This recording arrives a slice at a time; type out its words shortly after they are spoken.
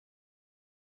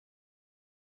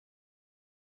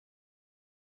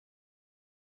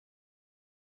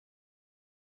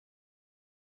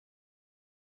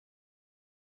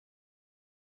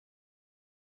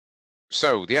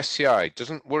So the SCI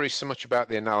doesn't worry so much about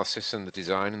the analysis and the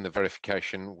design and the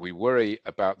verification. We worry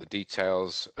about the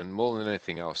details, and more than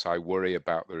anything else, I worry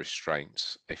about the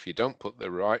restraints. If you don't put the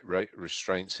right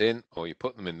restraints in, or you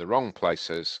put them in the wrong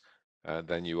places,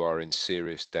 then you are in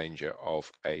serious danger of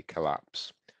a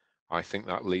collapse. I think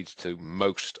that leads to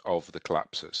most of the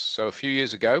collapses. So a few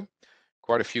years ago,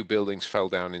 quite a few buildings fell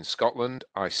down in Scotland.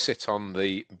 I sit on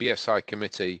the BSI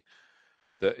committee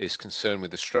that is concerned with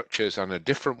the structures and a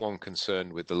different one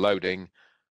concerned with the loading.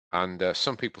 And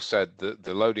some people said that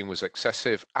the loading was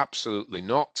excessive. Absolutely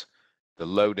not. The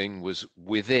loading was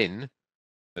within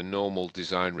the normal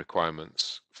design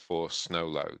requirements for snow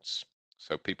loads.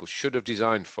 So people should have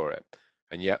designed for it.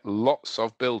 And yet lots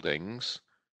of buildings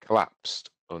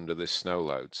collapsed under this snow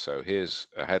load. So here's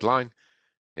a headline.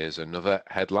 Here's another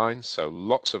headline. So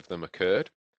lots of them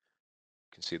occurred.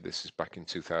 You can see this is back in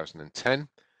 2010.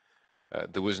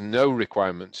 There was no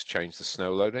requirement to change the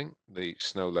snow loading. The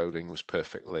snow loading was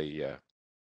perfectly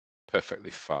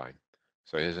fine.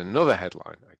 So here's another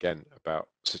headline, again, about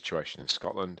the situation in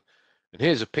Scotland. And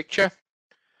here's a picture.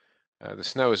 The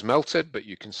snow has melted, but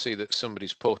you can see that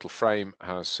somebody's portal frame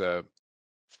has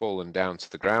fallen down to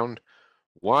the ground.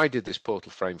 Why did this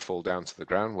portal frame fall down to the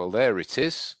ground? Well, there it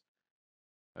is.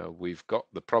 We've got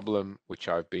the problem which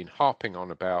I've been harping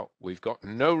on about. We've got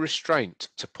no restraint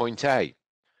to point A,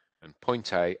 and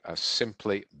point A has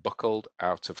simply buckled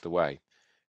out of the way.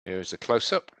 Here's a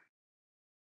close-up.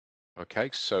 Okay,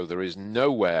 so there is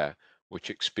nowhere which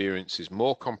experiences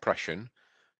more compression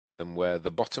than where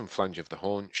the bottom flange of the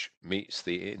haunch meets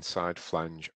the inside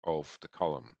flange of the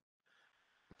column.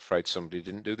 I'm afraid somebody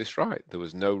didn't do this right. There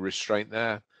was no restraint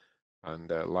there, and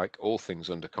like all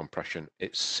things under compression,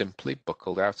 it simply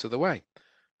buckled out of the way,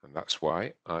 and that's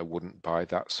why I wouldn't buy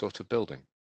that sort of building.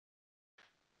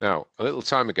 Now, a little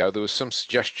time ago, there was some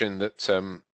suggestion that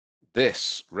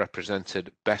this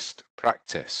represented best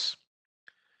practice.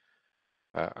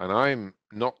 And I'm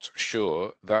not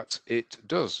sure that it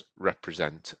does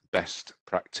represent best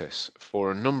practice for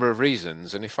a number of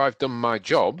reasons. And if I've done my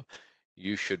job,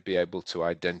 you should be able to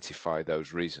identify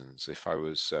those reasons. If I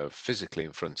was physically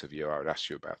in front of you, I would ask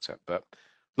you about it. But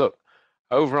look,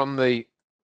 over on the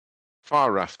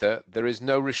far rafter, there is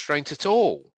no restraint at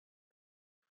all.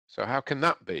 So how can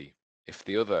that be if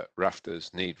the other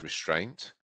rafters need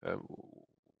restraint?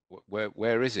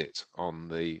 Where is it on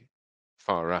the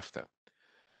far rafter?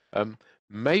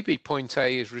 Maybe point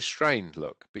A is restrained,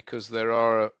 look, because there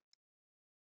are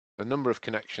a number of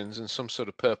connections and some sort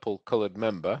of purple coloured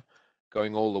member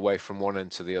going all the way from one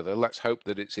end to the other. Let's hope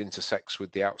that it intersects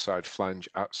with the outside flange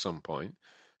at some point.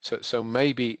 So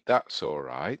maybe that's all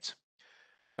right.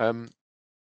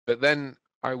 But then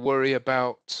I worry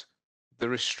about the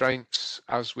restraints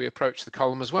as we approach the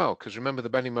column as well, because remember the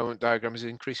bending moment diagram is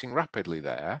increasing rapidly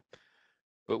there,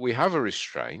 but we have a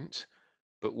restraint.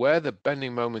 But where the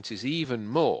bending moment is even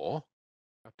more,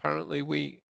 apparently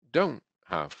we don't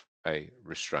have a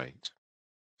restraint.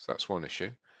 So that's one issue.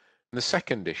 And the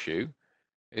second issue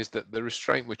is that the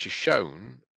restraint which is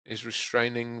shown is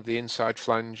restraining the inside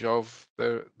flange of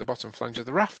the bottom flange of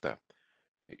the rafter.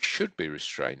 It should be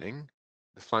restraining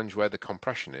the flange where the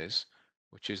compression is,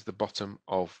 which is the bottom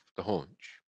of the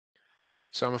haunch.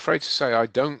 So I'm afraid to say I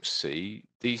don't see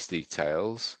these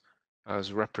details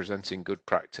as representing good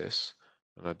practice.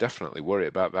 And I definitely worry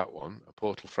about that one, a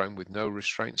portal frame with no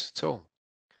restraints at all.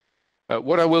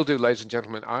 What I will do, ladies and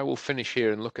gentlemen, I will finish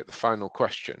here and look at the final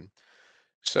question.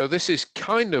 So this is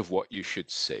kind of what you should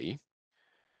see,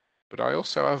 but I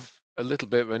also have a little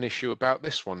bit of an issue about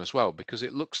this one as well, because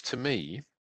it looks to me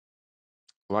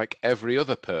like every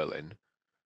other purlin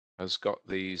has got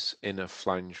these inner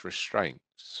flange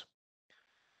restraints.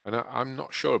 And I'm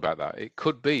not sure about that. It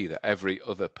could be that every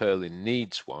other purlin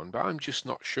needs one, but I'm just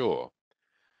not sure.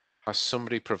 Has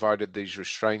somebody provided these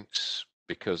restraints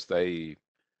because they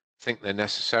think they're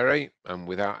necessary, and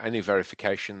without any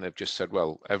verification they've just said,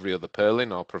 well, every other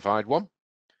purlin I'll provide one?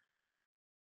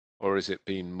 Or is it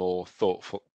been more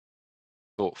thoughtful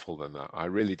than that? I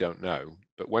really don't know.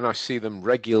 But when I see them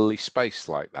regularly spaced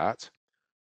like that,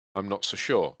 I'm not so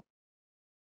sure.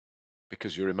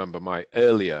 Because you remember my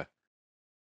earlier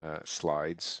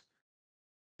slides,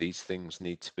 these things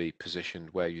need to be positioned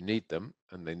where you need them,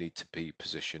 and they need to be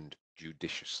positioned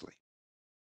judiciously.